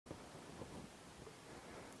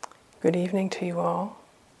Good evening to you all.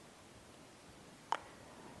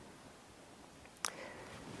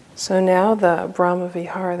 So now the Brahma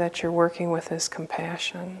Vihara that you're working with is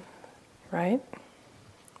compassion, right?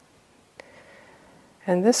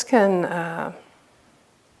 And this can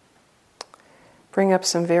bring up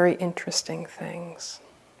some very interesting things,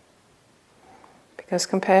 because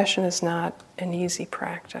compassion is not an easy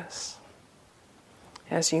practice,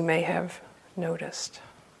 as you may have noticed.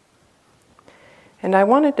 And I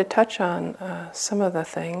wanted to touch on some of the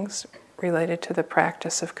things related to the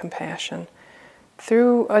practice of compassion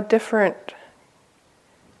through a different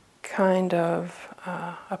kind of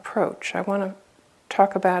approach. I want to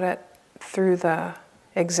talk about it through the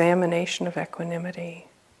examination of equanimity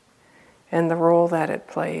and the role that it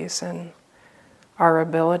plays in our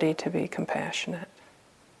ability to be compassionate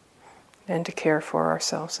and to care for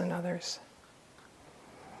ourselves and others.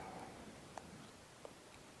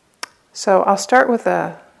 So I'll start with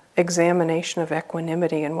an examination of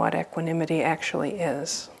equanimity and what equanimity actually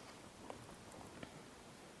is.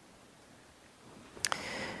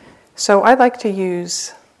 So I like to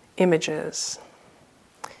use images.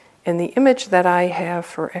 And the image that I have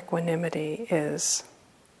for equanimity is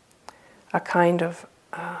a kind of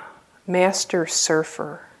master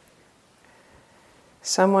surfer.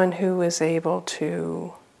 Someone who is able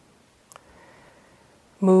to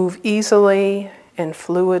move easily and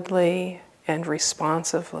fluidly and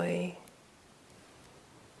responsively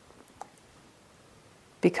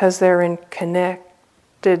because they're in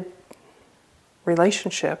connected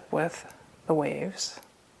relationship with the waves.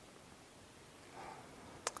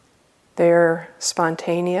 They're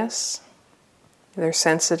spontaneous, they're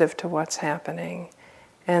sensitive to what's happening,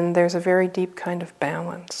 and there's a very deep kind of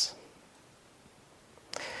balance.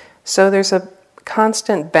 So there's a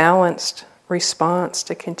constant balanced response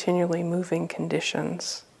to continually moving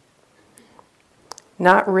conditions.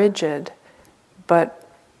 Not rigid, but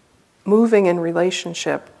moving in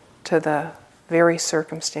relationship to the very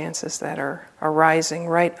circumstances that are arising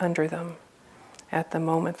right under them at the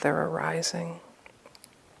moment they're arising.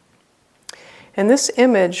 And this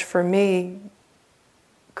image, for me,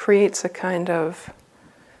 creates a kind of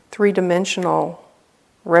three-dimensional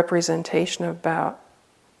representation about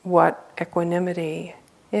what equanimity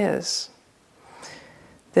is.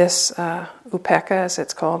 This upekkha, as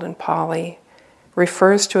it's called in Pali,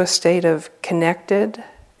 refers to a state of connected,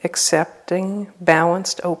 accepting,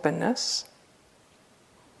 balanced openness,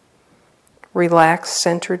 relaxed,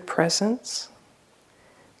 centered presence,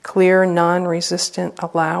 clear, non-resistant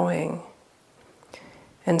allowing,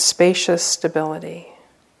 and spacious stability.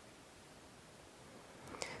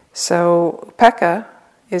 So upekkha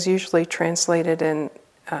is usually translated in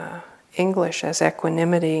English as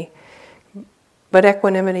equanimity, but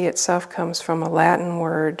equanimity itself comes from a Latin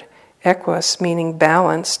word, equus, meaning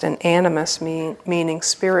balanced, and animus, meaning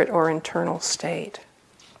spirit or internal state.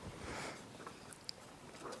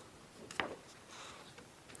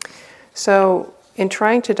 So in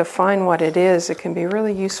trying to define what it is, it can be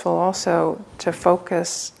really useful also to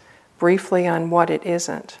focus briefly on what it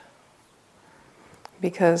isn't,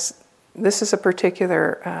 because this is a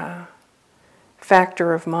particular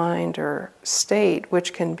factor of mind or state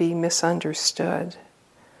which can be misunderstood.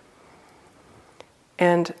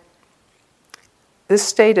 And this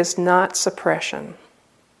state is not suppression.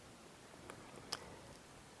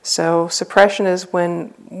 So suppression is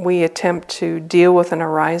when we attempt to deal with an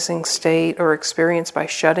arising state or experience by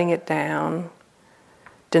shutting it down,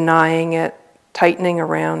 denying it, tightening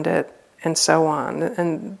around it, and so on.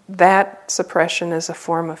 And that suppression is a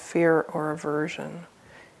form of fear or aversion.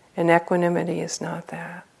 And equanimity is not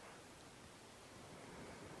that.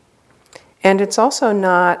 And it's also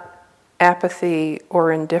not apathy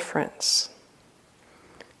or indifference.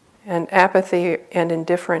 And apathy and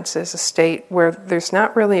indifference is a state where there's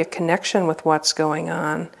not really a connection with what's going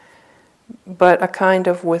on, but a kind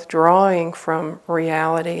of withdrawing from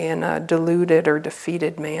reality in a deluded or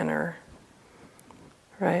defeated manner.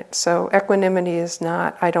 Right? So equanimity is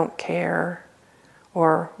not, I don't care,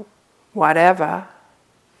 or whatever.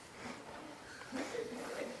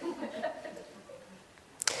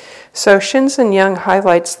 So Shinzen Young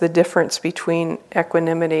highlights the difference between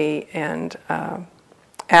equanimity and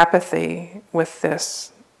apathy with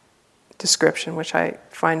this description, which I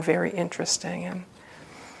find very interesting. And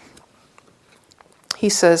he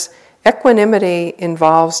says, equanimity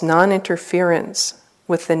involves non-interference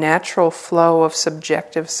with the natural flow of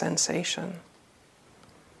subjective sensation.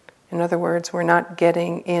 In other words, we're not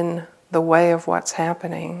getting in the way of what's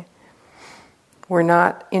happening. We're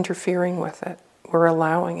not interfering with it. We're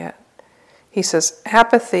allowing it. He says,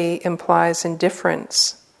 apathy implies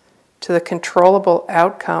indifference to the controllable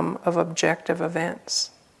outcome of objective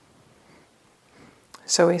events.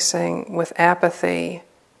 So he's saying with apathy,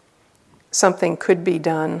 something could be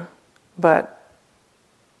done, but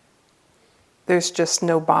there's just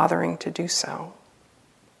no bothering to do so.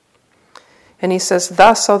 And he says,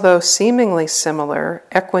 thus, although seemingly similar,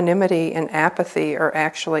 equanimity and apathy are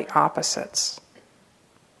actually opposites.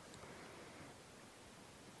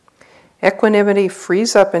 Equanimity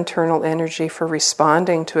frees up internal energy for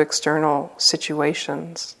responding to external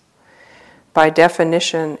situations. By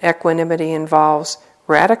definition, equanimity involves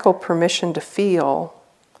radical permission to feel,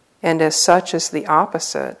 and as such is the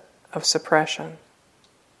opposite of suppression.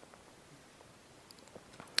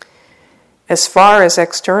 As far as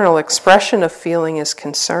external expression of feeling is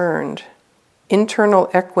concerned,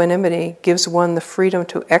 internal equanimity gives one the freedom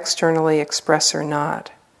to externally express or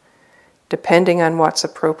not, depending on what's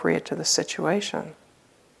appropriate to the situation.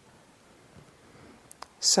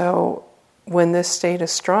 So when this state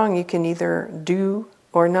is strong, you can either do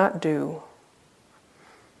or not do.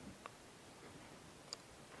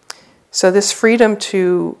 So this freedom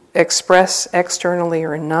to express externally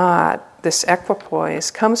or not, this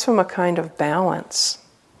equipoise, comes from a kind of balance.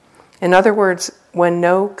 In other words, when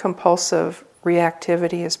no compulsive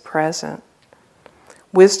reactivity is present,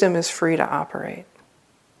 wisdom is free to operate.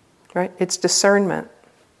 Right? It's discernment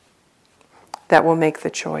that will make the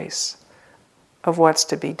choice of what's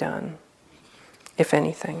to be done, if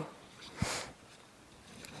anything.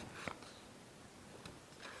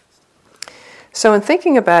 So in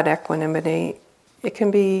thinking about equanimity, it can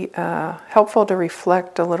be helpful to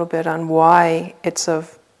reflect a little bit on why it's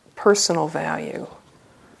of personal value.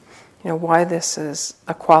 Why this is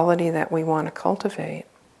a quality that we want to cultivate.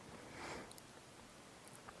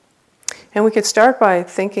 And we could start by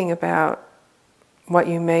thinking about what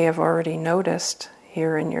you may have already noticed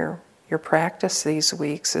here in your practice these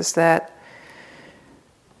weeks, is that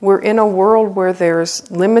we're in a world where there's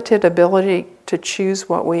limited ability to choose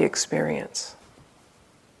what we experience.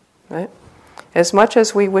 Right? As much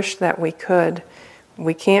as we wish that we could,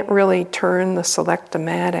 we can't really turn the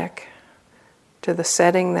selectomatic to the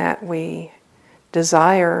setting that we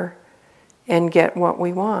desire and get what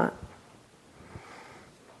we want.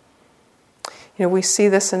 We see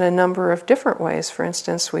this in a number of different ways. For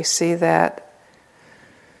instance, we see that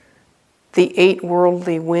the 8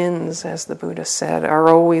 worldly winds, as the Buddha said, are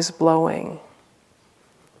always blowing.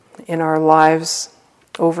 In our lives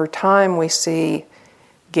over time, we see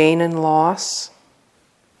gain and loss,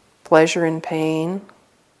 pleasure and pain,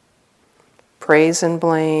 praise and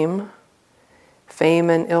blame, fame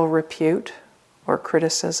and ill repute or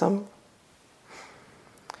criticism,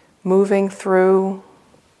 moving through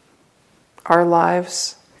our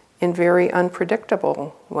lives in very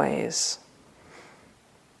unpredictable ways.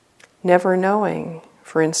 Never knowing,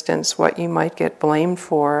 for instance, what you might get blamed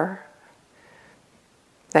for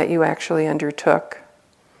that you actually undertook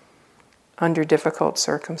under difficult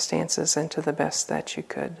circumstances and to the best that you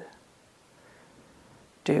could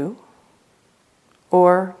do.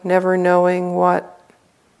 Or never knowing what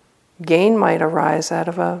gain might arise out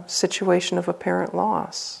of a situation of apparent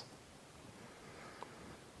loss.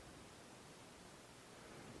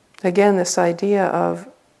 Again, this idea of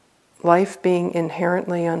life being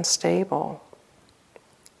inherently unstable.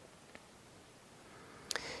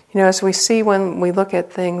 As we see when we look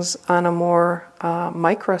at things on a more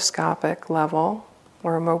microscopic level,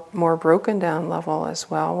 or a more broken down level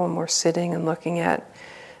as well, when we're sitting and looking at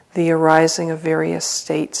the arising of various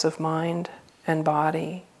states of mind and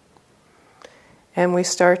body, and we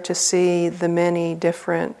start to see the many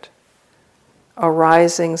different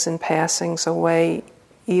arisings and passings away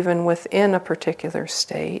even within a particular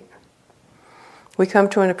state, we come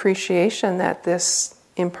to an appreciation that this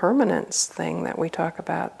impermanence thing that we talk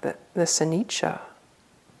about, this anicca,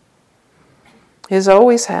 is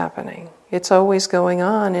always happening. It's always going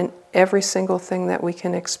on in every single thing that we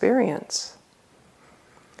can experience.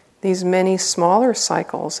 These many smaller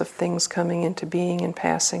cycles of things coming into being and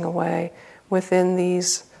passing away within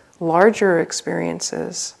these larger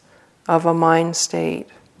experiences of a mind state,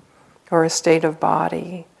 or a state of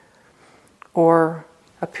body, or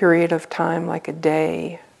a period of time like a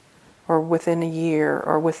day, or within a year,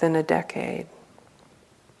 or within a decade.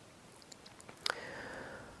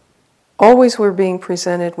 Always we're being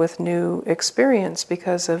presented with new experience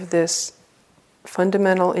because of this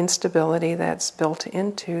fundamental instability that's built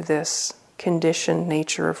into this conditioned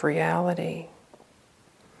nature of reality.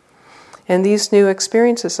 And these new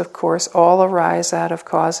experiences, of course, all arise out of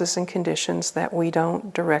causes and conditions that we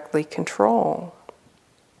don't directly control.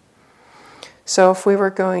 So if we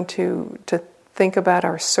were going to think about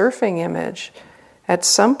our surfing image at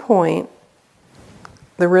some point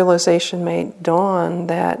the realization may dawn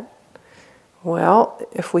that, well,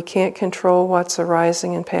 if we can't control what's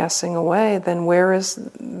arising and passing away, then where is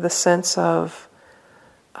the sense of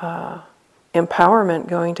empowerment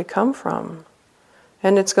going to come from?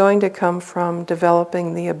 And it's going to come from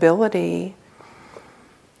developing the ability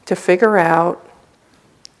to figure out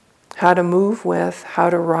how to move with, how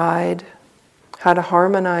to ride, how to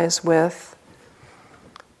harmonize with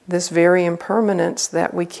this very impermanence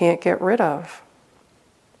that we can't get rid of.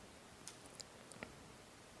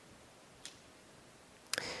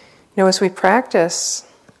 You know, as we practice,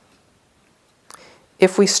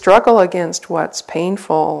 if we struggle against what's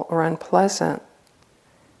painful or unpleasant,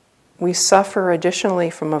 we suffer additionally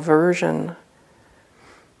from aversion.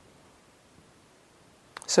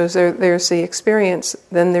 So there's the experience,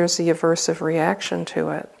 then there's the aversive reaction to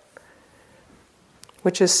it,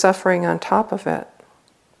 which is suffering on top of it.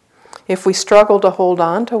 If we struggle to hold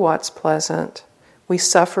on to what's pleasant, we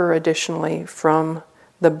suffer additionally from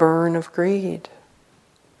the burn of greed.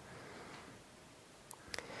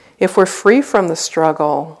 If we're free from the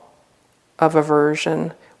struggle of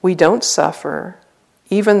aversion, we don't suffer,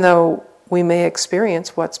 even though we may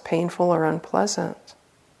experience what's painful or unpleasant.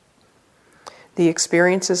 The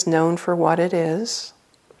experience is known for what it is,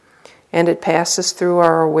 and it passes through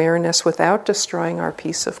our awareness without destroying our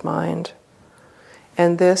peace of mind.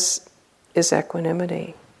 And this is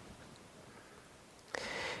equanimity.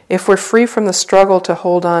 If we're free from the struggle to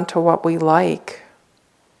hold on to what we like,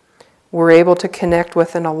 we're able to connect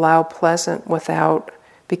with and allow pleasant without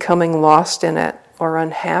becoming lost in it or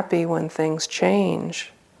unhappy when things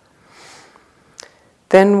change.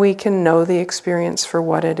 Then we can know the experience for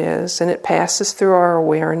what it is, and it passes through our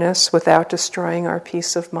awareness without destroying our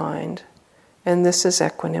peace of mind. And this is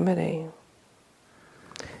equanimity.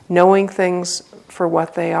 Knowing things for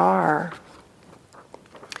what they are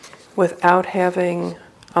without having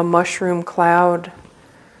a mushroom cloud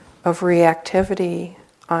of reactivity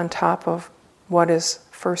on top of what is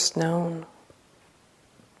first known.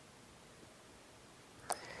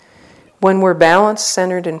 When we're balanced,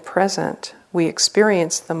 centered, and present, we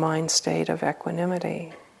experience the mind state of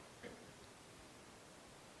equanimity.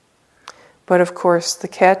 But of course, the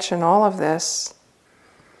catch in all of this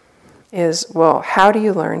is, well, how do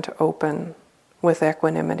you learn to open with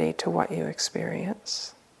equanimity to what you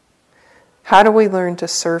experience? How do we learn to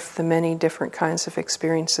surf the many different kinds of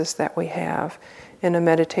experiences that we have in a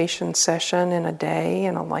meditation session, in a day,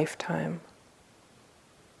 in a lifetime?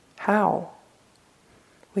 How?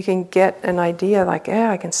 We can get an idea like, yeah,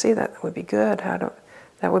 I can see that would be good.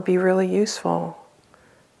 That would be really useful.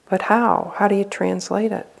 But how? How do you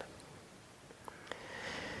translate it?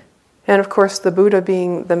 And of course, the Buddha,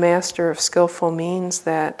 being the master of skillful means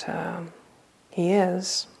that he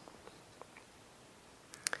is,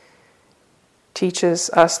 teaches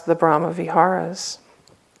us the Brahma Viharas.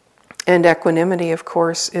 And equanimity, of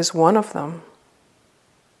course, is one of them.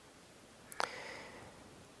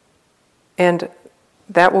 And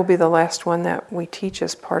that will be the last one that we teach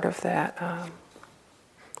as part of that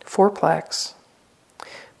fourplex.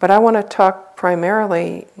 But I want to talk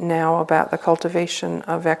primarily now about the cultivation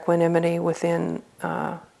of equanimity within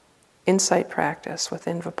insight practice,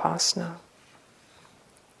 within Vipassana.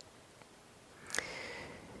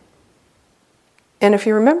 And if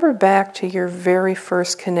you remember back to your very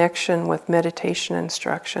first connection with meditation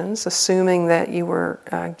instructions, assuming that you were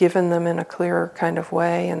given them in a clearer kind of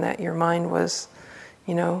way and that your mind was,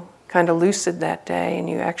 kind of lucid that day and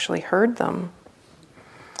you actually heard them,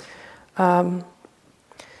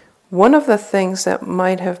 one of the things that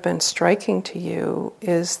might have been striking to you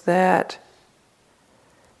is that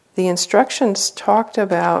the instructions talked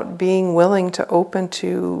about being willing to open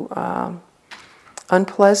to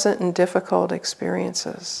unpleasant and difficult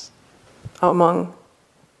experiences among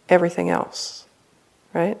everything else,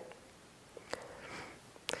 right?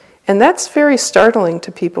 And that's very startling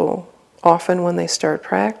to people often when they start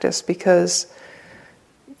practice, because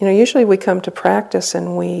usually we come to practice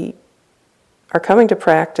and we are coming to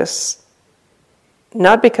practice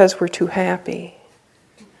not because we're too happy,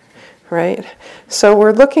 right? So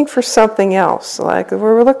we're looking for something else, like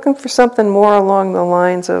we're looking for something more along the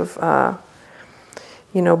lines of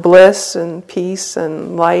bliss and peace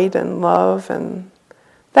and light and love and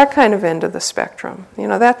that kind of end of the spectrum.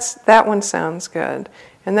 That one sounds good.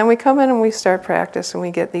 And then we come in and we start practice and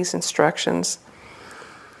we get these instructions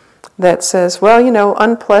that says, well,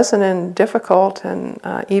 unpleasant and difficult and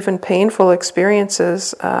even painful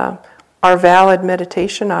experiences are valid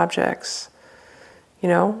meditation objects.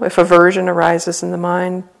 If aversion arises in the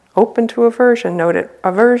mind, open to aversion. Note it,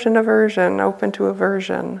 aversion, open to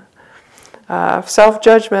aversion. If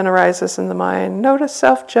self-judgment arises in the mind, notice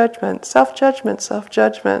self-judgment, self-judgment,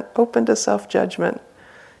 self-judgment, open to self-judgment.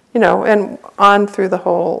 And on through the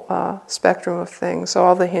whole spectrum of things,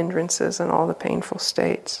 all the hindrances and all the painful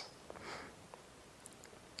states.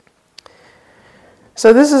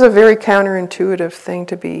 So this is a very counterintuitive thing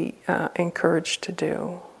to be encouraged to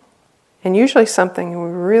do. And usually something we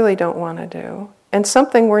really don't want to do. And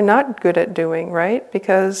something we're not good at doing, right?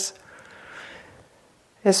 Because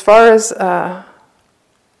as far as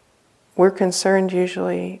we're concerned,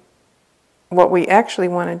 usually what we actually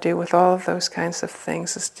want to do with all of those kinds of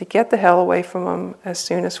things is to get the hell away from them as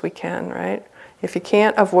soon as we can, right? If you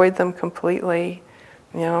can't avoid them completely,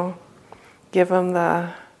 give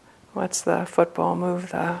them what's the football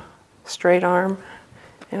move, the straight arm,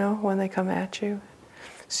 when they come at you.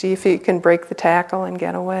 See if you can break the tackle and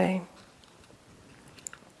get away.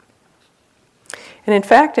 And in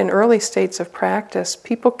fact, in early states of practice,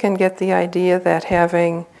 people can get the idea that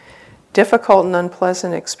having difficult and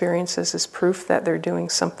unpleasant experiences is proof that they're doing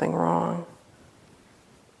something wrong,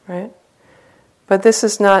 right? But this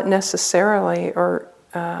is not necessarily or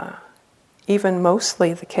even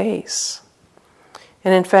mostly the case.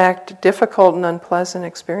 And in fact, difficult and unpleasant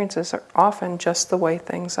experiences are often just the way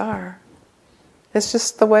things are. It's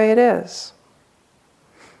just the way it is.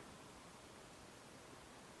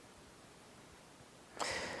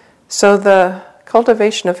 So the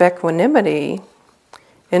cultivation of equanimity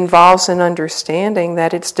involves an understanding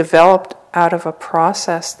that it's developed out of a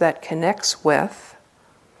process that connects with,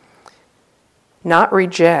 not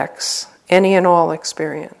rejects, any and all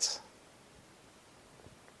experience.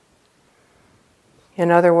 In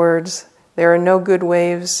other words, there are no good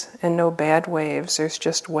waves and no bad waves. There's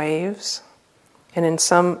just waves. And in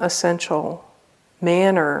some essential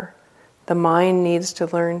manner, the mind needs to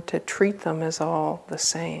learn to treat them as all the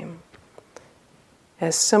same,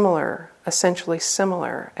 as similar, essentially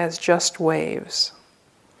similar, as just waves.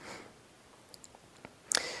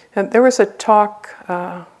 And there was a talk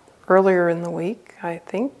earlier in the week, I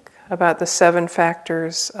think, about the 7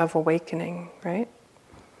 factors of awakening, right?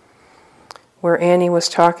 Where Annie was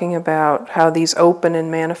talking about how these open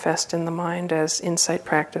and manifest in the mind as insight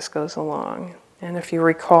practice goes along. And if you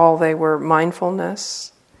recall, they were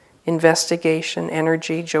mindfulness, investigation,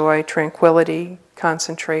 energy, joy, tranquility,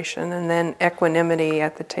 concentration, and then equanimity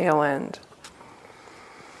at the tail end.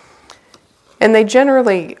 And they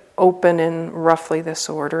generally open in roughly this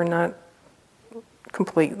order, not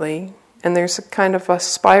completely. And there's a kind of a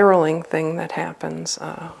spiraling thing that happens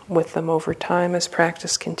with them over time as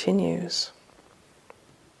practice continues.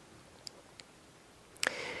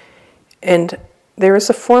 And there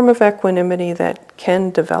is a form of equanimity that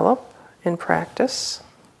can develop in practice,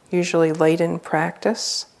 usually late in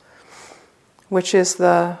practice, which is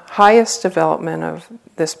the highest development of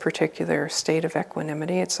this particular state of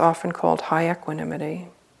equanimity. It's often called high equanimity.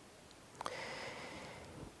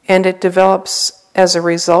 And it develops as a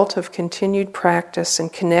result of continued practice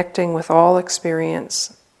and connecting with all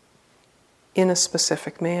experience in a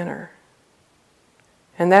specific manner.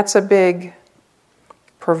 And that's a big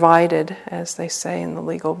provided, as they say in the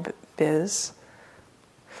legal biz,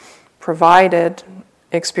 provided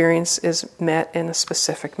experience is met in a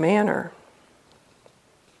specific manner.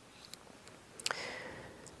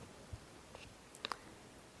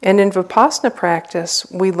 And in Vipassana practice,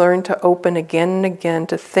 we learn to open again and again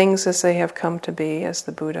to things as they have come to be, as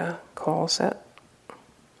the Buddha calls it.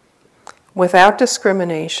 Without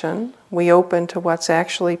discrimination, we open to what's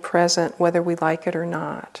actually present, whether we like it or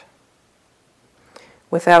not.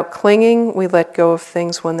 Without clinging, we let go of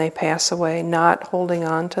things when they pass away, not holding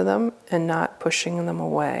on to them and not pushing them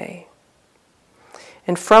away.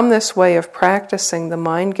 And from this way of practicing, the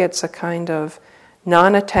mind gets a kind of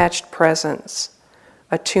non-attached presence,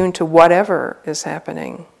 attuned to whatever is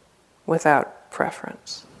happening without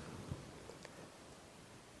preference.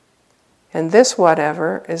 And this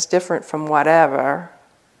whatever is different from whatever.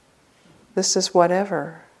 This is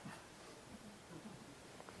whatever.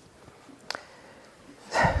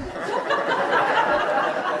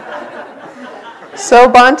 So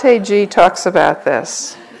Bhante Ji talks about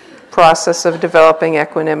this process of developing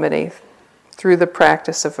equanimity through the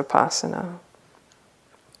practice of Vipassana.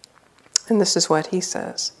 And this is what he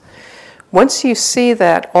says. Once you see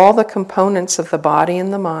that all the components of the body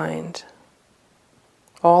and the mind,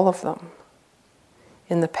 all of them,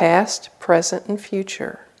 in the past, present, and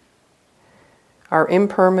future, are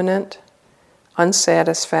impermanent,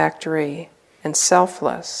 unsatisfactory, and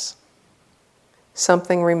selfless,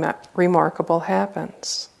 something remarkable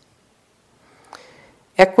happens.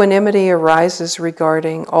 Equanimity arises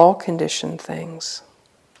regarding all conditioned things.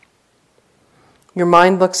 Your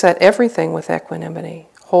mind looks at everything with equanimity.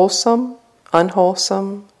 Wholesome,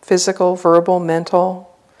 unwholesome, physical, verbal,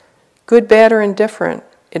 mental, good, bad, or indifferent,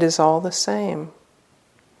 it is all the same.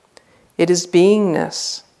 It is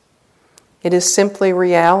beingness. It is simply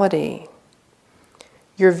reality.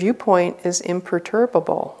 Your viewpoint is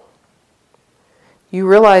imperturbable. You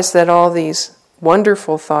realize that all these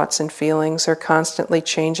wonderful thoughts and feelings are constantly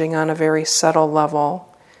changing on a very subtle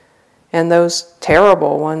level, and those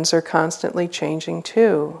terrible ones are constantly changing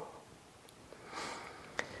too.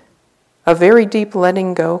 A very deep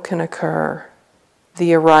letting go can occur,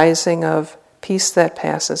 the arising of peace that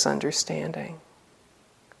passes understanding.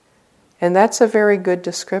 And that's a very good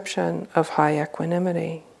description of high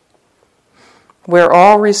equanimity, where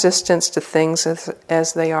all resistance to things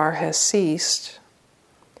as they are has ceased,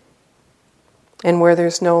 and where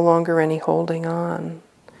there's no longer any holding on.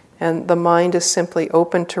 And the mind is simply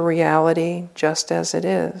open to reality just as it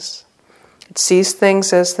is. It sees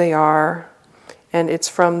things as they are, and it's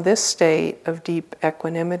from this state of deep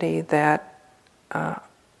equanimity that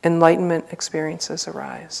enlightenment experiences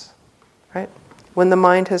arise. Right? When the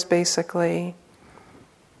mind has basically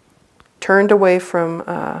turned away from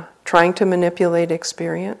trying to manipulate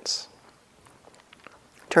experience,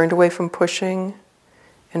 turned away from pushing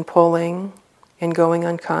and pulling and going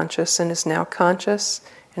unconscious, and is now conscious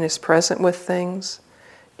and is present with things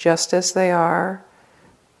just as they are,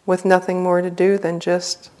 with nothing more to do than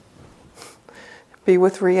just be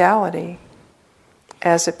with reality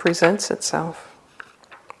as it presents itself.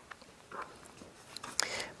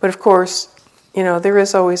 But of course, there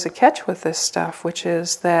is always a catch with this stuff, which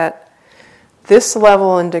is that this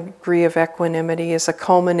level and degree of equanimity is a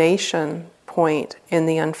culmination point in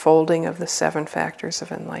the unfolding of the 7 factors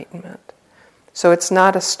of enlightenment. So it's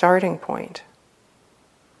not a starting point,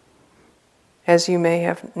 as you may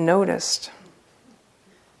have noticed.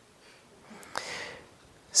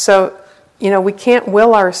 So, we can't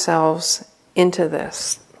will ourselves into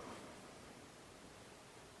this.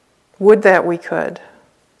 Would that we could.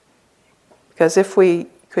 Because if we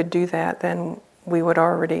could do that, then we would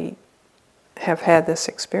already have had this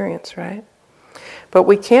experience, right? But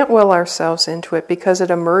we can't will ourselves into it because it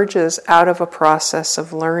emerges out of a process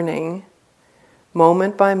of learning,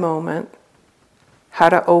 moment by moment, how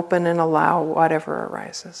to open and allow whatever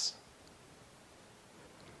arises.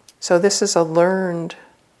 So this is a learned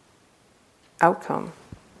outcome.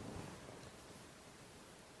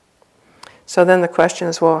 So then the question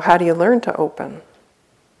is, well, how do you learn to open?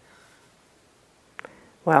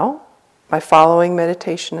 Well, by following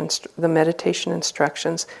the meditation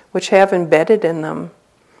instructions, which have embedded in them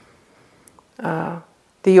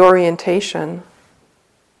the orientation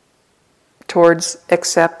towards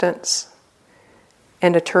acceptance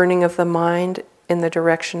and a turning of the mind in the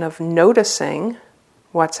direction of noticing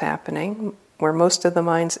what's happening, where most of the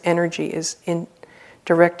mind's energy is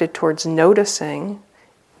directed towards noticing,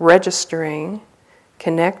 registering,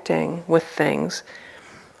 connecting with things.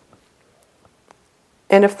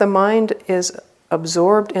 And if the mind is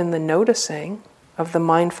absorbed in the noticing of the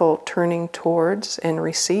mindful turning towards and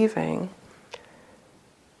receiving,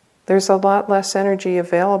 there's a lot less energy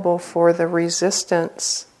available for the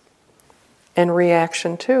resistance and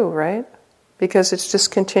reaction too, right? Because it's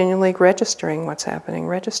just continually registering what's happening,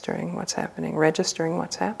 registering what's happening, registering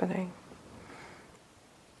what's happening.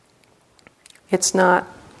 It's not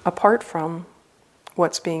apart from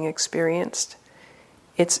what's being experienced.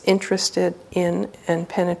 It's interested in and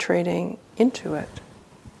penetrating into it.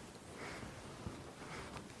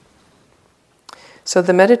 So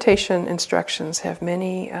the meditation instructions have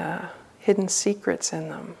many hidden secrets in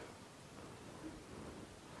them.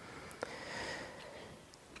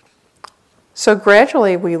 So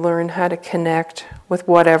gradually we learn how to connect with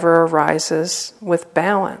whatever arises with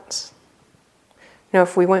balance.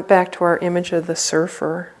 If we went back to our image of the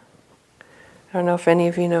surfer, I don't know if any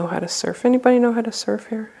of you know how to surf. Anybody know how to surf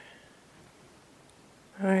here?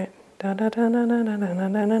 All right. All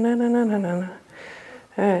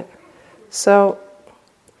right. So,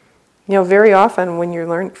 very often when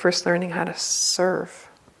you're first learning how to surf,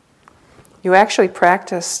 you actually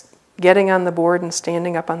practice getting on the board and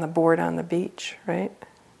standing up on the board on the beach, right?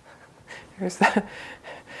 There's that,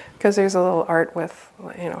 because there's a little art with,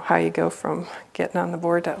 how you go from getting on the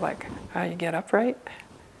board to how you get upright.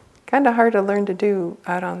 Kind of hard to learn to do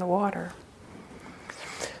out on the water.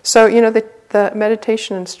 So, the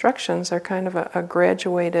meditation instructions are kind of a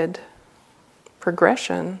graduated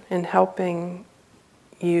progression in helping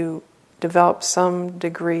you develop some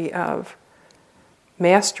degree of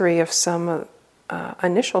mastery of some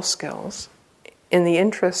initial skills in the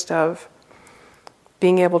interest of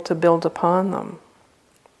being able to build upon them.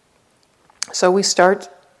 So we start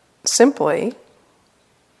simply,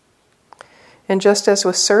 and just as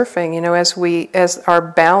with surfing, as our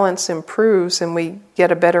balance improves and we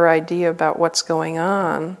get a better idea about what's going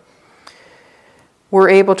on, we're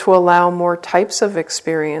able to allow more types of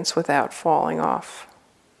experience without falling off.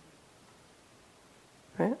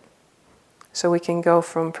 Right? So we can go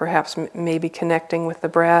from perhaps maybe connecting with the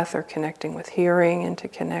breath or connecting with hearing into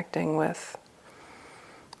connecting with,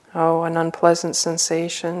 an unpleasant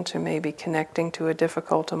sensation to maybe connecting to a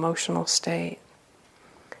difficult emotional state.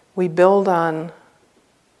 We build on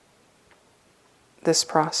this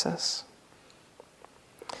process.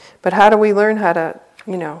 But how do we learn how to,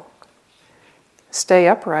 stay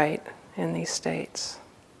upright in these states?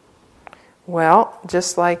 Well,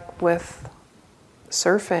 just like with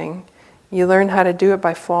surfing, you learn how to do it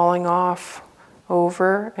by falling off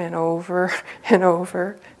over and over and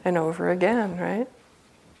over and over again, right?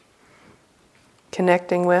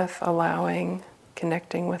 Connecting with, allowing,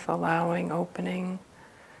 opening,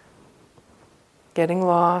 getting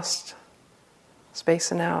lost,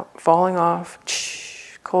 spacing out, falling off,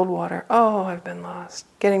 cold water, oh, I've been lost,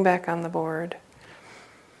 getting back on the board.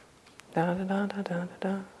 Da da da da da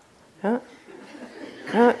da da.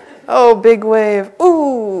 Yeah. Oh, big wave.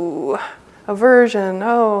 Ooh, aversion.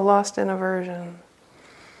 Oh, lost in aversion.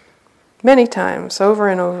 Many times, over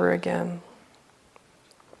and over again.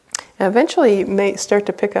 And eventually you may start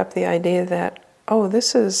to pick up the idea that,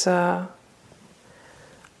 this is, I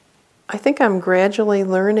think I'm gradually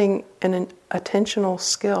learning an attentional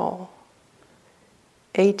skill.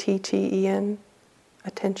 A-T-T-E-N,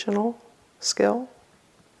 attentional skill.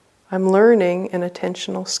 I'm learning an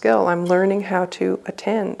attentional skill. I'm learning how to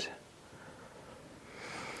attend.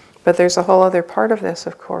 But there's a whole other part of this,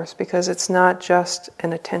 of course, because it's not just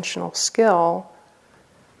an attentional skill.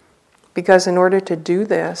 Because in order to do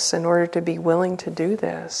this, in order to be willing to do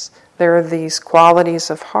this, there are these qualities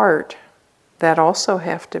of heart that also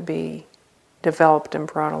have to be developed and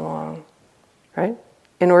brought along, right?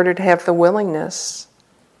 In order to have the willingness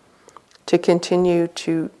to continue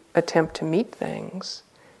to attempt to meet things,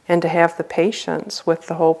 and to have the patience with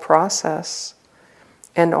the whole process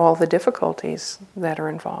and all the difficulties that are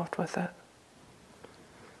involved with it.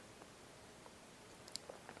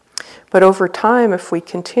 But over time, if we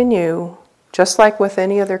continue, just like with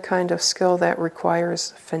any other kind of skill that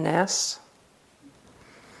requires finesse,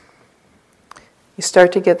 you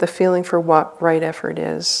start to get the feeling for what right effort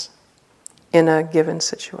is in a given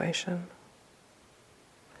situation.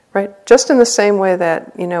 Right? Just in the same way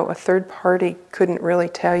that, a third party couldn't really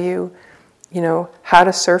tell you, how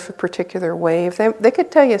to surf a particular wave. They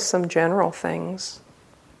could tell you some general things.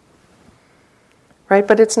 Right?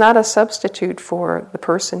 But it's not a substitute for the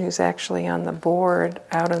person who's actually on the board,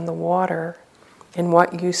 out in the water, and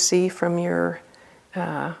what you see from your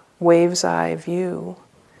wave's eye view,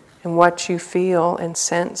 and what you feel and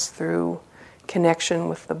sense through connection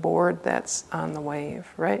with the board that's on the wave,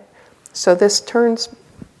 right? So this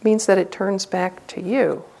means that it turns back to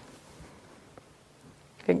you.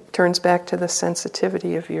 It turns back to the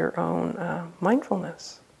sensitivity of your own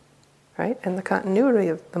mindfulness, right? And the continuity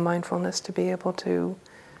of the mindfulness to be able to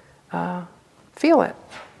feel it.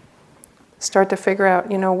 Start to figure out,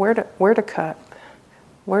 where to cut,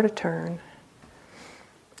 where to turn.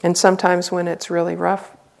 And sometimes when it's really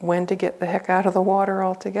rough, when to get the heck out of the water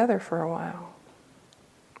altogether for a while.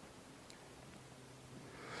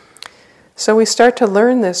 So we start to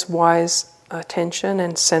learn this wise attention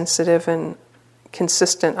and sensitive and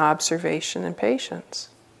consistent observation and patience.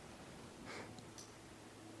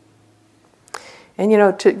 And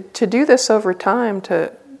to do this over time,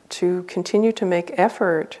 to continue to make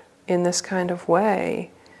effort in this kind of way,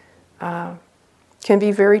 can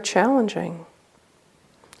be very challenging.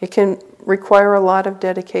 It can require a lot of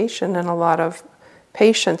dedication and a lot of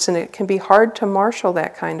patience, and it can be hard to marshal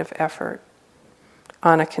that kind of effort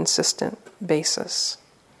on a consistent basis.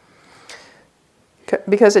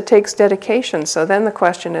 Because it takes dedication. So then the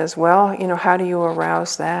question is, how do you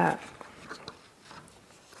arouse that?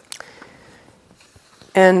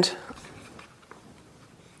 And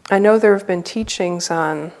I know there have been teachings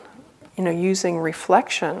on, using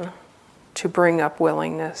reflection to bring up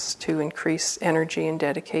willingness, to increase energy and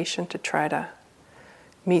dedication to try to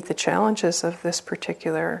meet the challenges of this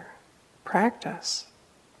particular practice.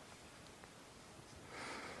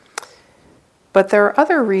 But there are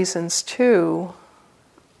other reasons too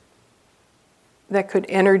that could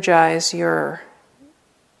energize your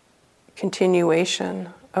continuation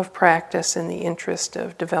of practice in the interest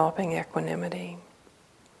of developing equanimity.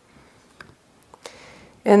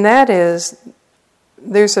 And that is,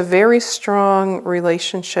 there's a very strong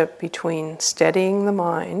relationship between steadying the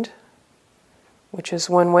mind which is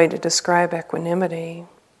one way to describe equanimity,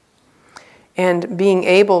 and being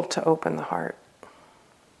able to open the heart.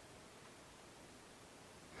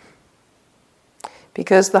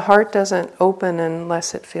 Because the heart doesn't open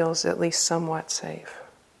unless it feels at least somewhat safe,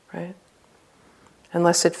 right?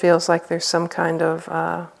 Unless it feels like there's some kind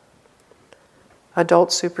of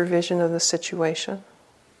adult supervision of the situation.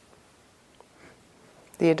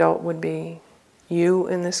 The adult would be you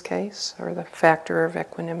in this case, or the factor of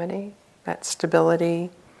equanimity, that stability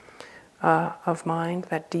of mind,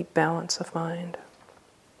 that deep balance of mind.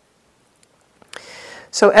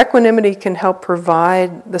 So equanimity can help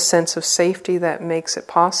provide the sense of safety that makes it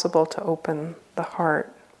possible to open the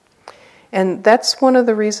heart. And that's one of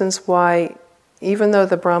the reasons why, even though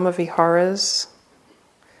the Brahma Viharas,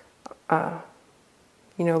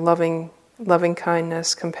 loving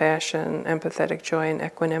kindness, compassion, empathetic joy, and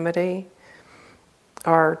equanimity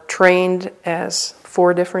are trained as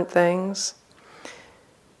 4 different things,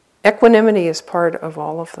 equanimity is part of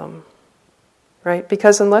all of them. Right?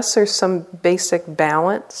 Because unless there's some basic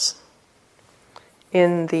balance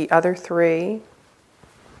in the other 3,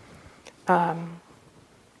 the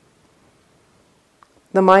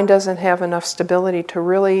mind doesn't have enough stability to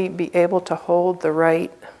really be able to hold the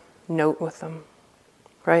right note with them.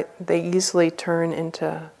 Right? They easily turn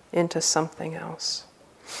into something else.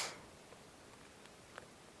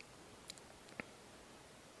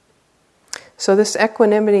 So this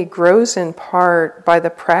equanimity grows in part by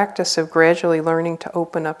the practice of gradually learning to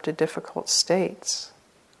open up to difficult states.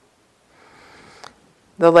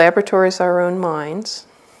 The laboratory is our own minds,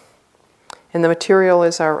 and the material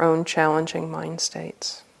is our own challenging mind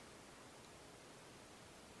states.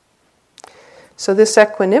 So this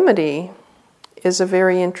equanimity is a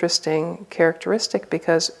very interesting characteristic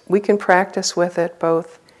because we can practice with it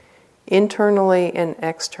both internally and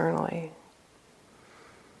externally.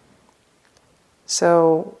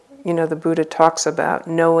 So, the Buddha talks about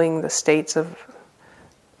knowing the states of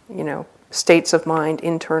mind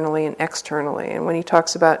internally and externally. And when he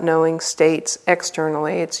talks about knowing states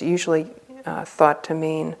externally, it's usually thought to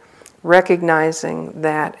mean recognizing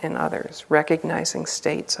that in others, recognizing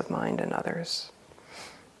states of mind in others.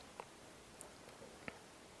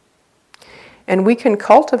 And we can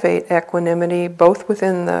cultivate equanimity both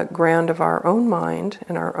within the ground of our own mind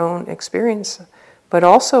and our own experience, but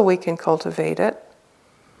also we can cultivate it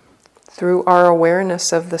through our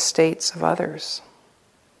awareness of the states of others.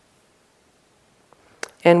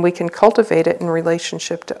 And we can cultivate it in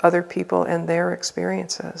relationship to other people and their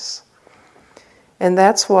experiences. And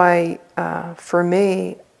that's why, for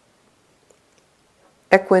me,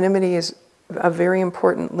 equanimity is a very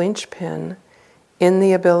important linchpin in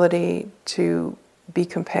the ability to be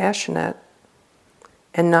compassionate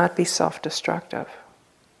and not be self-destructive.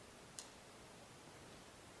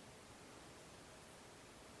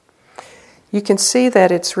 You can see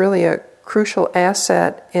that it's really a crucial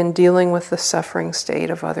asset in dealing with the suffering state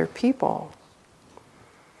of other people.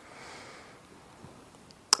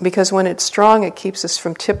 Because when it's strong, it keeps us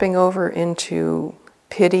from tipping over into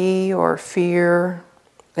pity or fear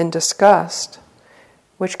and disgust,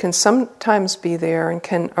 which can sometimes be there and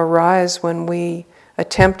can arise when we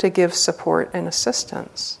attempt to give support and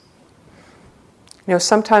assistance.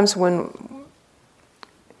 Sometimes when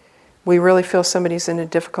we really feel somebody's in a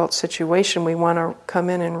difficult situation, we want to come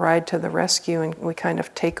in and ride to the rescue, and we kind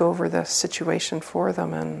of take over the situation for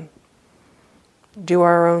them and do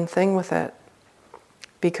our own thing with it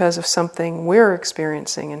because of something we're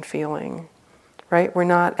experiencing and feeling, right? We're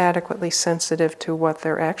not adequately sensitive to what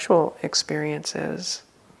their actual experience is.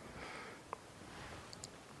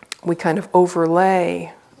 We kind of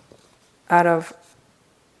overlay out of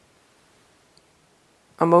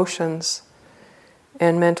emotions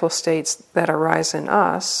and mental states that arise in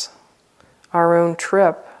us, our own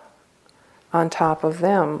trip on top of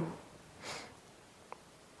them.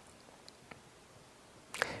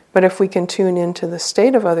 But if we can tune into the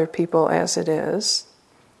state of other people as it is,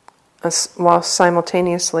 while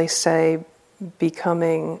simultaneously, say,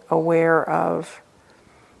 becoming aware of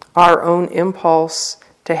our own impulse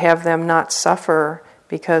to have them not suffer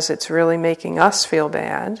because it's really making us feel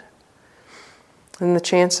bad, then the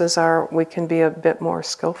chances are we can be a bit more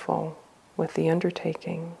skillful with the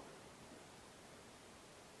undertaking.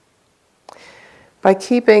 By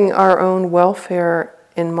keeping our own welfare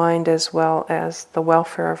in mind as well as the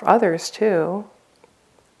welfare of others too,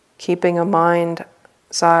 keeping a mind's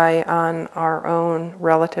eye on our own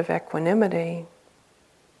relative equanimity,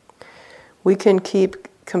 we can keep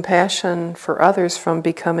compassion for others from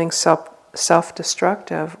becoming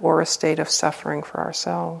self-destructive or a state of suffering for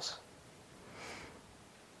ourselves.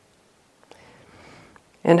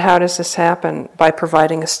 And how does this happen? By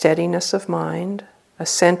providing a steadiness of mind, a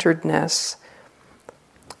centeredness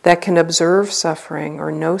that can observe suffering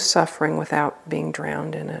or know suffering without being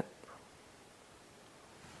drowned in it.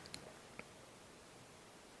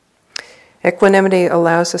 Equanimity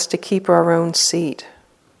allows us to keep our own seat.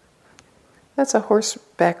 That's a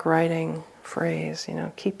horseback riding phrase,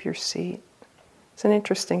 keep your seat. It's an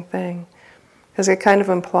interesting thing, because it kind of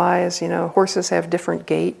implies, horses have different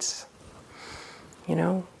gaits.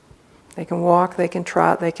 They can walk, they can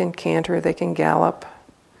trot, they can canter, they can gallop.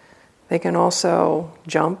 They can also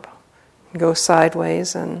jump, go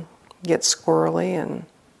sideways and get squirrely and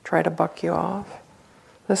try to buck you off.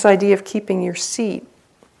 This idea of keeping your seat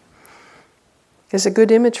is a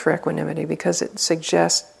good image for equanimity, because it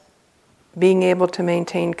suggests being able to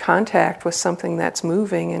maintain contact with something that's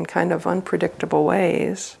moving in kind of unpredictable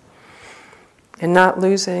ways and not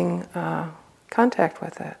losing contact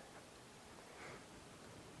with it.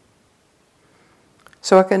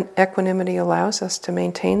 So equanimity allows us to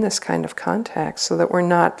maintain this kind of contact so that we're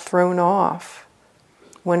not thrown off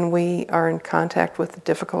when we are in contact with the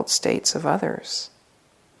difficult states of others.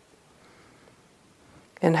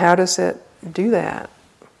 And how does it do that?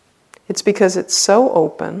 It's because it's so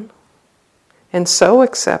open and so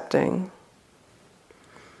accepting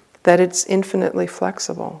that it's infinitely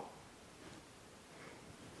flexible.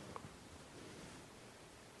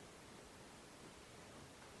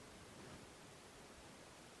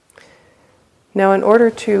 Now, in order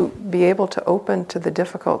to be able to open to the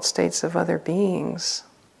difficult states of other beings,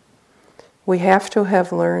 we have to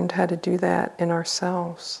have learned how to do that in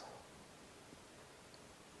ourselves.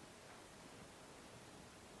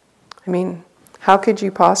 How could you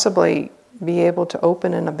possibly be able to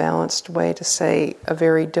open in a balanced way to, say, a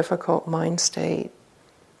very difficult mind state,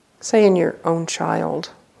 say in your own child,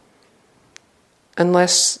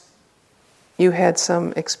 unless you had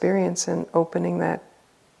some experience in opening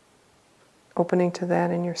to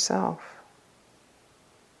that in yourself?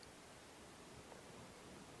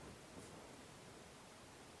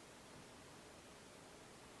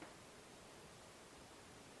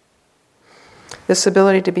 This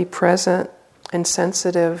ability to be present and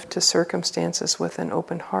sensitive to circumstances with an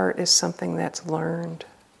open heart is something that's learned,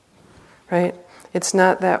 right? It's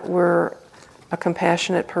not that we're a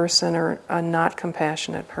compassionate person or a not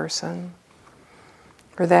compassionate person,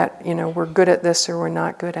 or that, we're good at this or we're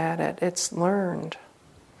not good at it. It's learned.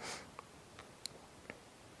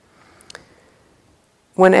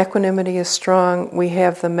 When equanimity is strong, we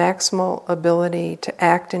have the maximal ability to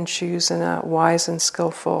act and choose in a wise and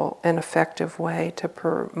skillful and effective way to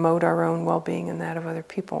promote our own well-being and that of other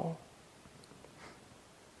people.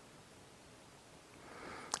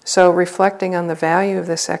 So reflecting on the value of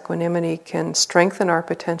this equanimity can strengthen our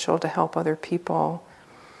potential to help other people.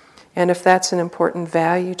 And if that's an important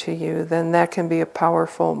value to you, then that can be a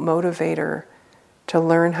powerful motivator to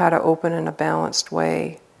learn how to open in a balanced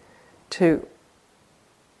way to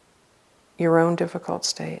your own difficult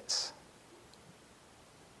states.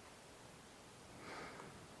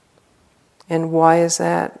 And why is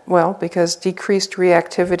that? Well, because decreased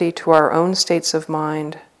reactivity to our own states of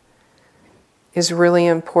mind is really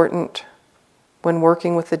important when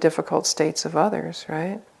working with the difficult states of others,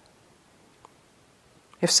 right?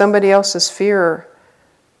 If somebody else's fear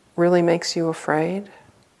really makes you afraid,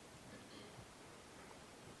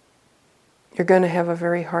 you're going to have a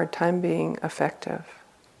very hard time being effective.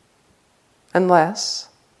 Unless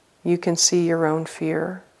you can see your own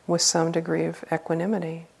fear with some degree of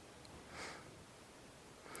equanimity.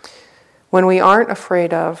 When we aren't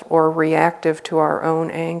afraid of or reactive to our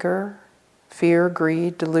own anger, fear,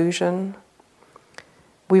 greed, delusion,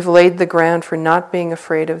 we've laid the ground for not being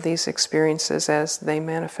afraid of these experiences as they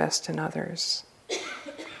manifest in others.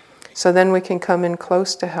 So then we can come in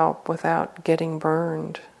close to help without getting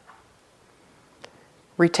burned.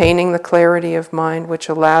 Retaining the clarity of mind which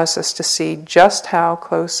allows us to see just how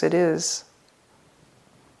close it is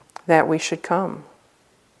that we should come.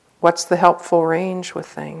 What's the helpful range with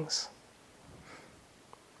things?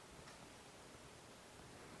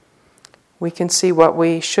 We can see what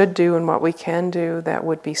we should do and what we can do that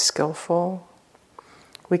would be skillful.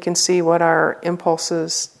 We can see what our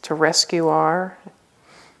impulses to rescue are.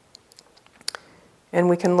 And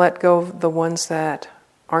we can let go of the ones that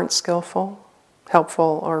aren't skillful,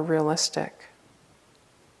 helpful, or realistic.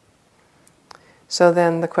 So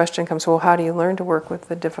then the question comes, well, how do you learn to work with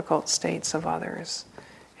the difficult states of others?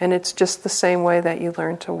 And it's just the same way that you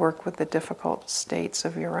learn to work with the difficult states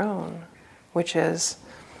of your own, which is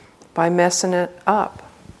by messing it up.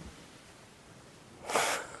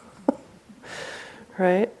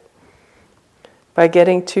 Right? By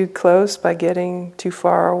getting too close, by getting too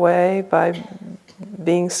far away, by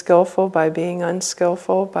being skillful, by being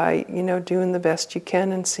unskillful, by, doing the best you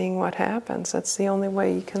can and seeing what happens. That's the only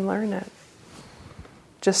way you can learn it.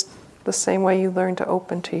 Just the same way you learn to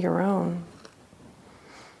open to your own.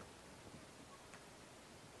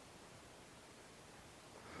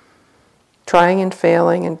 Trying and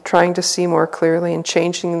failing and trying to see more clearly and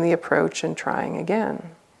changing the approach and trying again.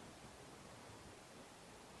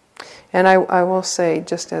 And I will say,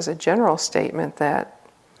 just as a general statement, that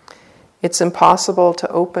it's impossible to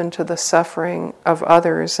open to the suffering of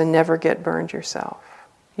others and never get burned yourself.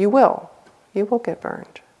 You will. You will get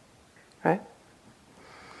burned. Right?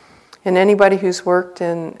 And anybody who's worked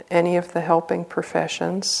in any of the helping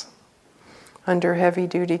professions under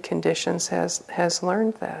heavy-duty conditions has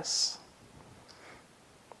learned this.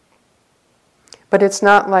 But it's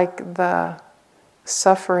not like the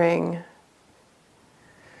suffering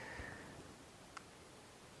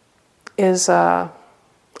is a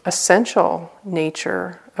essential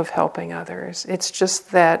nature of helping others. It's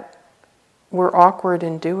just that we're awkward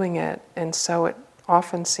in doing it, and so it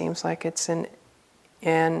often seems like it's an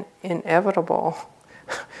inevitable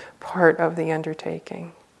part of the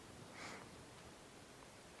undertaking.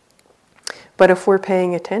 But if we're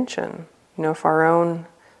paying attention, if our own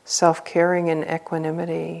self-caring and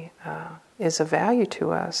equanimity is of value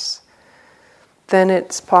to us, then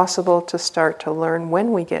it's possible to start to learn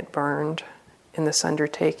when we get burned in this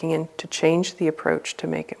undertaking and to change the approach to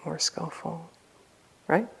make it more skillful,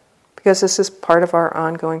 right? Because this is part of our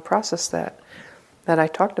ongoing process that I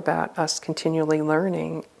talked about, us continually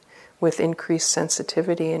learning with increased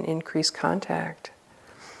sensitivity and increased contact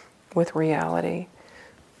with reality.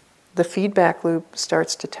 The feedback loop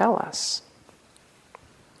starts to tell us.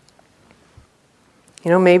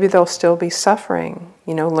 Maybe there'll still be suffering.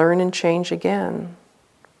 Learn and change again.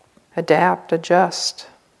 Adapt, adjust.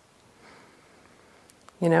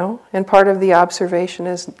 And part of the observation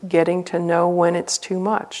is getting to know when it's too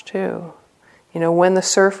much, too. When the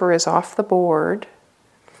surfer is off the board,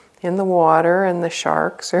 in the water, and the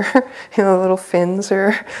sharks or, little fins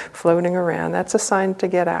are floating around, that's a sign to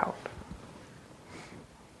get out.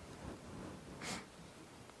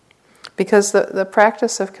 Because the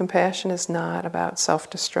practice of compassion is not about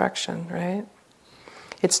self-destruction, right?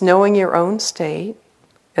 It's knowing your own state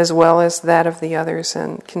as well as that of the others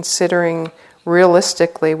and considering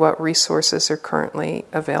realistically what resources are currently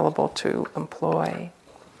available to employ.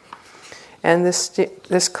 And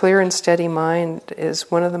this clear and steady mind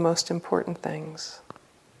is one of the most important things.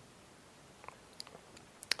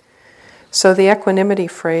 So the equanimity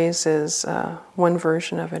phrase is, one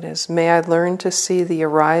version of it is, may I learn to see the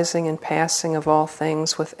arising and passing of all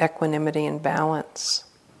things with equanimity and balance.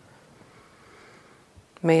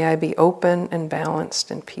 May I be open and balanced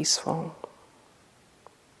and peaceful.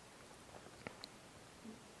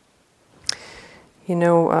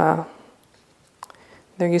 There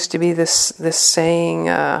used to be this saying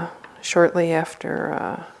shortly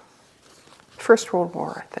after First World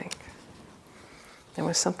War, I think. It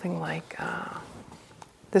was something like,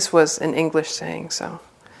 this was an English saying, so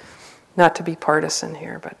not to be partisan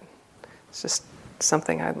here, but it's just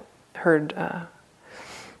something I heard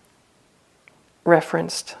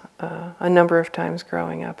referenced a number of times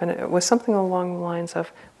growing up. And it was something along the lines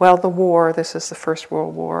of, well, the war, this is the First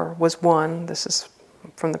World War, was won, this is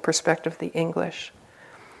from the perspective of the English,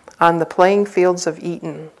 on the playing fields of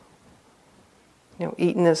Eton.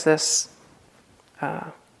 Eton is this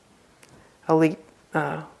elite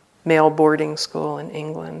male boarding school in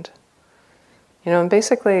England. And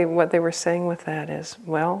basically what they were saying with that is,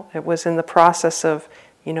 well, it was in the process of,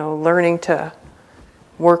 learning to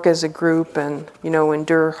work as a group and,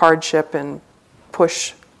 endure hardship and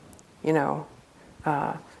push,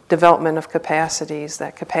 development of capacities.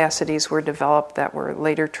 That capacities were developed that were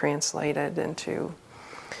later translated into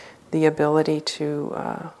the ability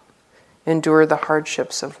to endure the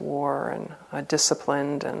hardships of war in a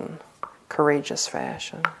disciplined and courageous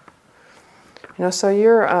fashion. So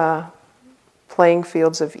your playing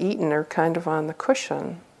fields of Eton are kind of on the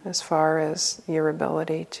cushion as far as your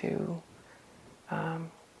ability to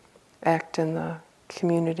act in the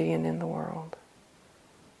community and in the world.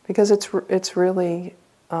 Because it's really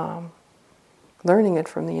learning it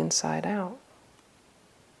from the inside out.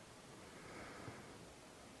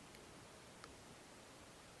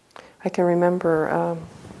 I can remember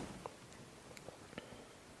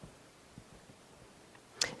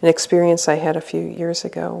an experience I had a few years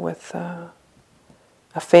ago with a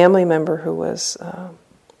family member who was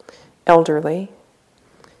elderly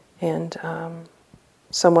and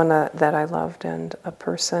someone that I loved, and a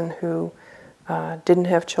person who didn't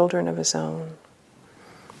have children of his own.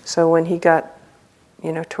 So when he got,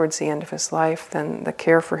 towards the end of his life, then the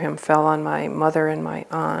care for him fell on my mother and my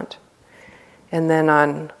aunt, and then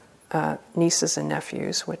on nieces and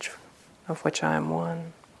nephews, of which I am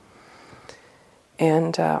one.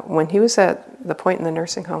 And when he was at the point in the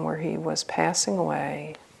nursing home where he was passing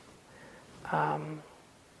away,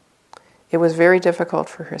 it was very difficult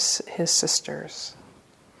for his sisters,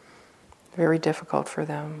 very difficult for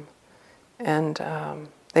them. And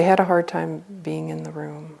they had a hard time being in the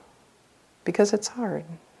room because it's hard.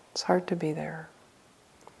 It's hard to be there.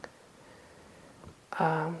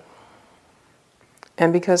 And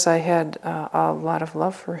because I had a lot of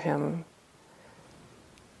love for him,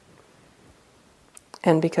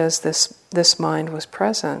 and because this mind was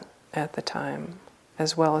present at the time,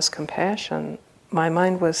 as well as compassion, my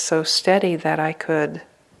mind was so steady that I could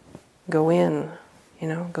go in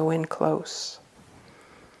close.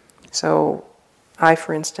 So I,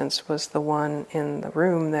 for instance, was the one in the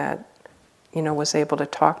room that, was able to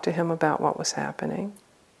talk to him about what was happening,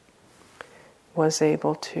 was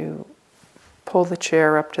able to pull the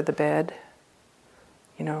chair up to the bed,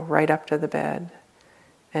 right up to the bed,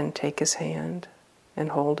 and take his hand and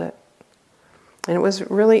hold it. And it was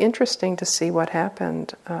really interesting to see what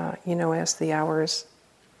happened, as the hours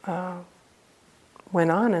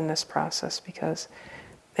went on in this process, because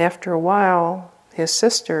after a while, his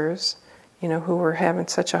sisters, who were having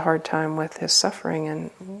such a hard time with his suffering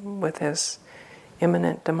and with his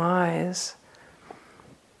imminent demise,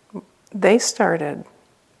 they started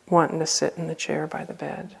wanting to sit in the chair by the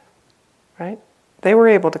bed, right? They were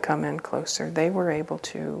able to come in closer. They were able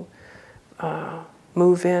to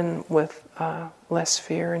move in with less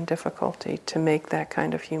fear and difficulty to make that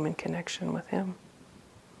kind of human connection with him.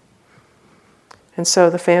 And so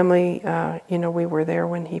the family, we were there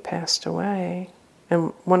when he passed away,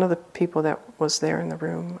 and one of the people that was there in the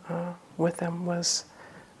room with them was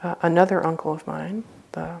another uncle of mine,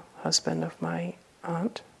 the husband of my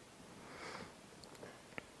aunt.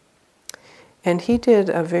 And he did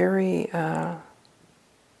a very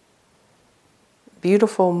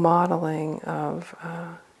beautiful modeling of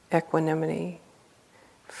equanimity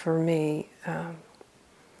for me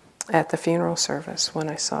at the funeral service when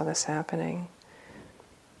I saw this happening.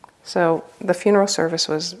 So the funeral service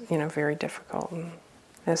was, very difficult,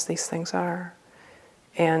 as these things are.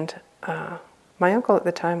 And my uncle at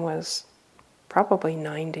the time was probably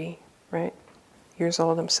 90, right? Years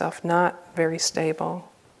old himself, not very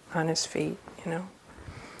stable on his feet,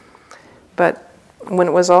 But when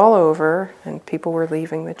it was all over and people were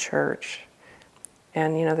leaving the church,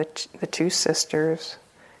 and the two sisters,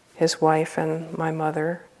 his wife and my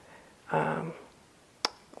mother,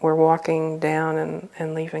 were walking down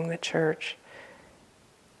and leaving the church,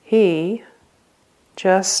 he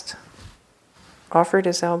just offered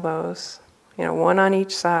his elbows, one on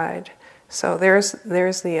each side. So there's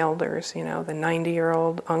the elders, the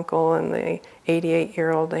 90-year-old uncle and the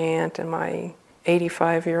 88-year-old aunt and my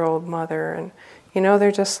 85-year-old mother, and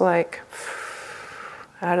they're just like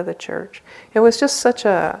out of the church. It was just such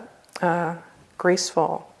a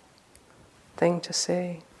graceful thing to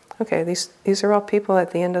see. Okay, these are all people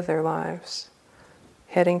at the end of their lives,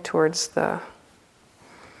 heading towards the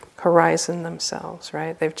horizon themselves,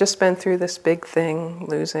 right? They've just been through this big thing,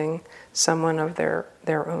 losing someone of their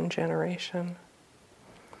own generation.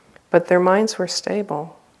 But their minds were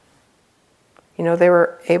stable. They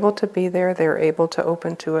were able to be there, they were able to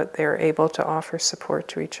open to it, they were able to offer support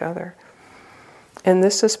to each other. And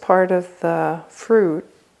this is part of the fruit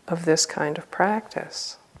of this kind of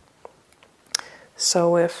practice.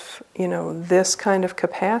 So if, this kind of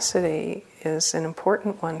capacity is an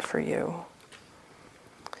important one for you,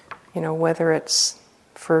 whether it's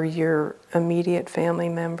for your immediate family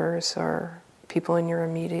members or people in your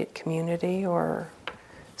immediate community, or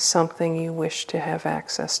something you wish to have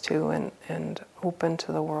access to and open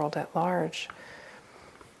to the world at large.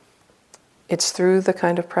 It's through the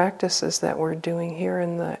kind of practices that we're doing here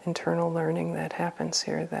in the internal learning that happens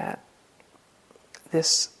here that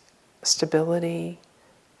this stability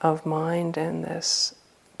of mind and this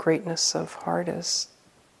greatness of heart is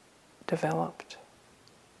developed.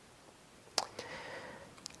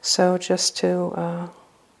 So just to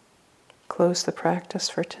close the practice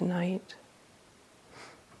for tonight,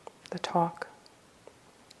 the talk.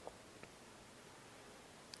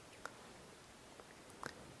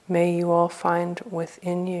 May you all find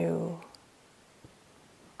within you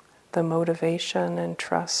the motivation and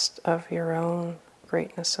trust of your own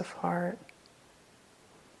greatness of heart,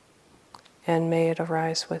 and may it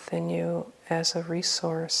arise within you as a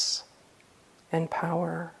resource and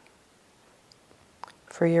power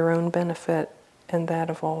for your own benefit and that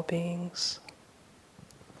of all beings.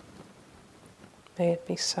 May it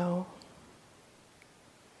be so.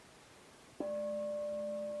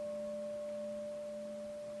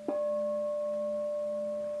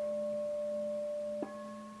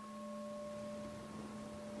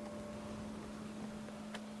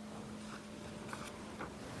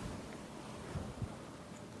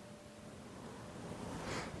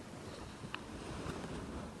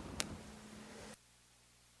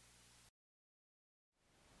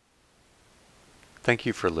 Thank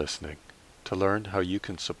you for listening. To learn how you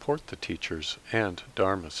can support the teachers and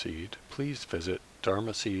Dharma Seed, please visit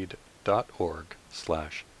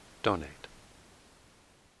dharmaseed.org/donate.